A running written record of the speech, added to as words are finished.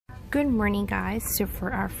Good morning, guys. So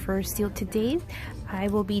for our first deal today, I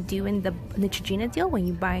will be doing the Neutrogena deal. When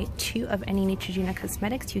you buy 2 of any Neutrogena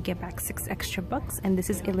cosmetics, you get back 6 extra bucks, and this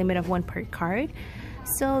is a limit of 1 per card.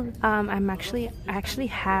 So I actually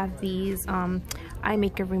have these eye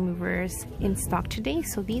makeup removers in stock today.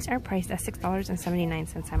 So these are priced at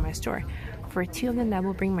 $6.79 at my store. For 2 of them, that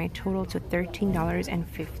will bring my total to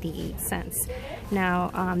 $13.58.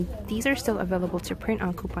 Now, these are still available to print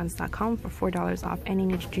on coupons.com for $4 off any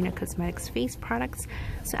Neutrogena Cosmetics face products.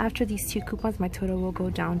 So after these 2 coupons, my total will go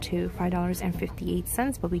down to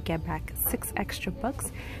 $5.58, but we get back 6 extra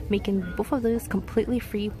bucks, making both of those completely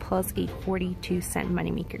free plus a 42-cent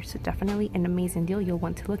moneymaker. So definitely an amazing deal you'll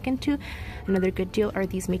want to look into. Another good deal are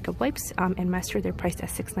these makeup wipes. In my store, they're priced at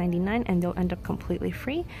 $6.99 and they'll end up completely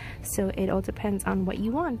free. So it all depends on what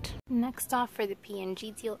you want. Next off, for the P&G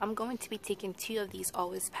deal, I'm going to be taking 2 of these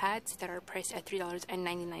Always pads that are priced at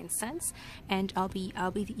 $3.99, and I'll be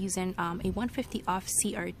using a $1.50 off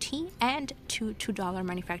CRT and two $2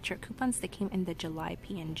 manufacturer coupons that came in the July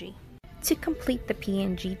P&G. To complete the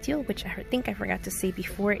P&G deal, which I think I forgot to say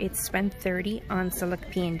before, it's spend $30 on select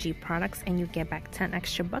P&G products and you get back 10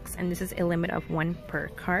 extra bucks, and this is a limit of 1 per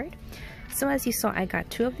card. So as you saw, I got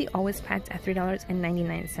 2 of the Always pads at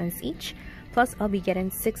 $3.99 each. Plus, I'll be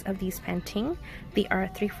getting 6 of these Pantene. They are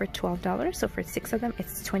 3 for $12, so for 6 of them,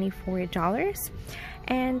 it's $24.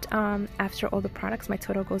 And after all the products, my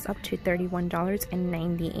total goes up to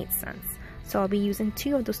 $31.98. So I'll be using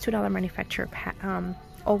 2 of those $2 manufacturer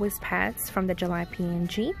Always pads from the July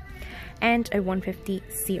P&G and a $1.50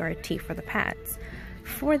 CRT for the pads.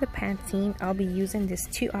 For the Pantene, I'll be using this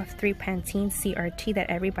 2 of 3 Pantene CRT that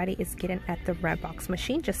everybody is getting at the Redbox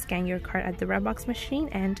machine. Just scan your card at the Redbox machine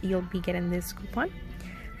and you'll be getting this coupon.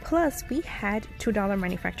 Plus, we had $2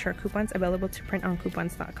 manufacturer coupons available to print on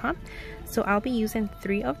coupons.com. So I'll be using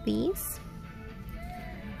 3 of these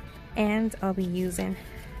and I'll be using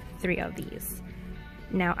 3 of these.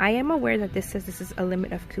 Now, I am aware that this says this is a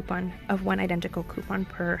limit of 1 identical coupon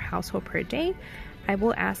per household per day. I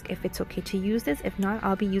will ask if it's okay to use this. If not,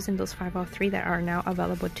 I'll be using those 5 of 3 that are now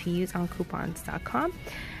available to use on coupons.com.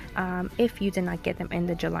 If you did not get them in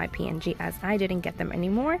the July P&G, as I didn't get them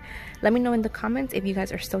anymore, let me know in the comments if you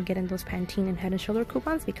guys are still getting those Pantene and Head & Shoulder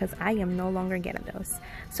coupons, because I am no longer getting those.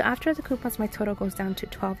 So after the coupons, my total goes down to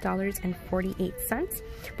 $12.48,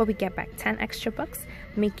 but we get back 10 extra bucks,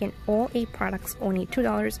 making all 8 products only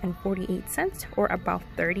 $2.48, or about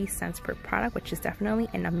 30 cents per product, which is definitely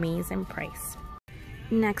an amazing price.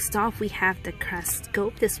 Next off, we have the Crest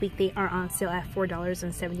Scope. This week they are on sale at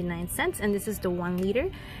 $4.79, and this is the 1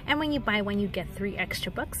 liter. And when you buy one, you get 3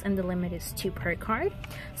 extra bucks, and the limit is 2 per card.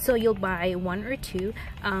 So you'll buy 1 or 2,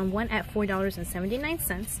 one at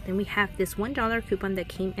 $4.79. Then we have this $1 coupon that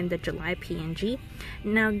came in the July P&G.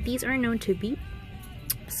 Now these are known to be,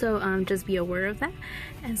 so just be aware of that.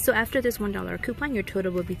 And so after this $1 coupon, your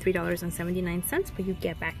total will be $3.79, but you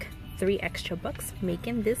get back 3 extra bucks,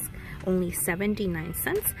 making this only 79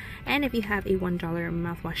 cents. And if you have a $1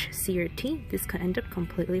 mouthwash CRT, this could end up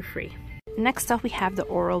completely free. Next up, we have the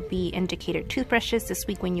Oral-B indicator toothbrushes. This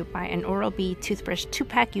week, when you buy an Oral-B toothbrush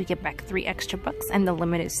 2-pack, you get back 3 extra bucks, and the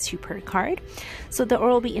limit is 2 per card. So the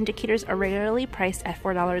Oral-B indicators are regularly priced at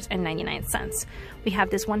 $4.99. We have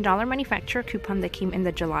this $1 manufacturer coupon that came in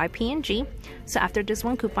the July P&G. So after this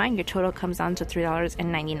 1 coupon, your total comes down to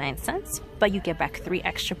 $3.99, but you get back 3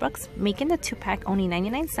 extra bucks, making the 2-pack only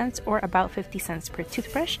 99 cents, or about 50 cents per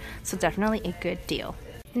toothbrush. So definitely a good deal.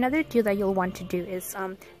 Another deal that you'll want to do is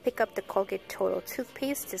pick up the Colgate Total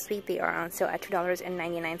toothpaste. This week they are on sale at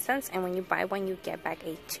 $2.99, and when you buy one, you get back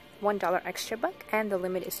a $1 extra buck, and the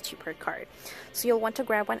limit is 2 per card. So you'll want to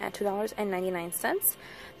grab one at $2.99.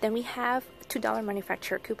 Then we have $2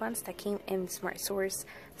 manufacturer coupons that came in Smart Source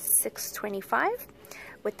 625.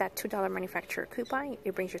 With that $2 manufacturer coupon,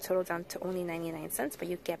 it brings your total down to only 99 cents, but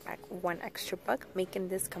you get back 1 extra buck, making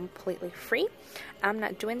this completely free. I'm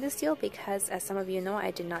not doing this deal because, as some of you know,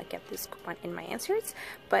 I did not get this coupon in my answers,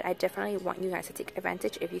 but I definitely want you guys to take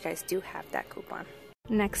advantage if you guys do have that coupon.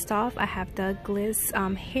 Next off, I have the Gliss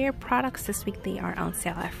hair products. This week they are on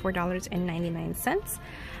sale at $4.99.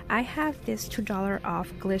 I have this $2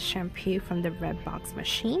 off Gliss shampoo from the Redbox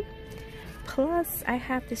machine. Plus, I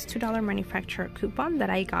have this $2 manufacturer coupon that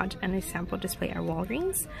I got in a sample display at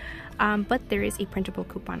Walgreens. But there is a printable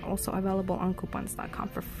coupon also available on coupons.com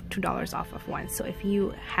for $2 off of one. So if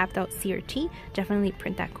you have that CRT, definitely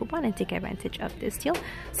print that coupon and take advantage of this deal.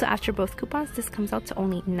 So after both coupons, this comes out to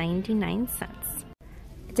only 99 cents.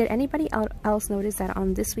 Did anybody else notice that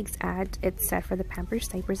on this week's ad, it said for the Pampers,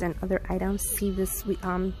 diapers, and other items, see this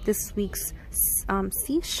week's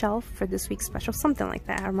see shelf for this week's special, something like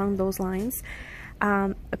that, along those lines.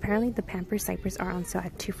 Apparently the Pampers diapers are on sale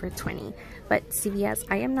at 2 for $20. But CVS,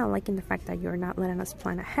 I am not liking the fact that you're not letting us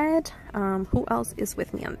plan ahead. Who else is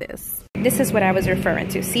with me on this? This is what I was referring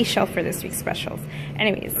to, seashell for this week's specials.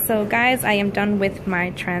 Anyways, so guys, I am done with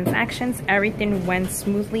my transactions. Everything went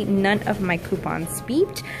smoothly. None of my coupons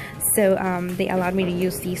beeped. So they allowed me to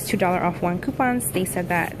use these $2 off one coupons. They said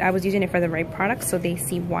that I was using it for the right product, so they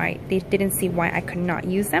didn't see why I could not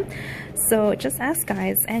use them. So just ask,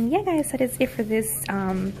 guys. And yeah, guys, that is it for this.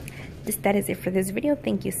 That is it for this video.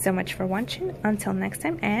 Thank you so much for watching. Until next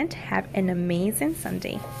time, and have an amazing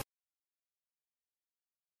Sunday.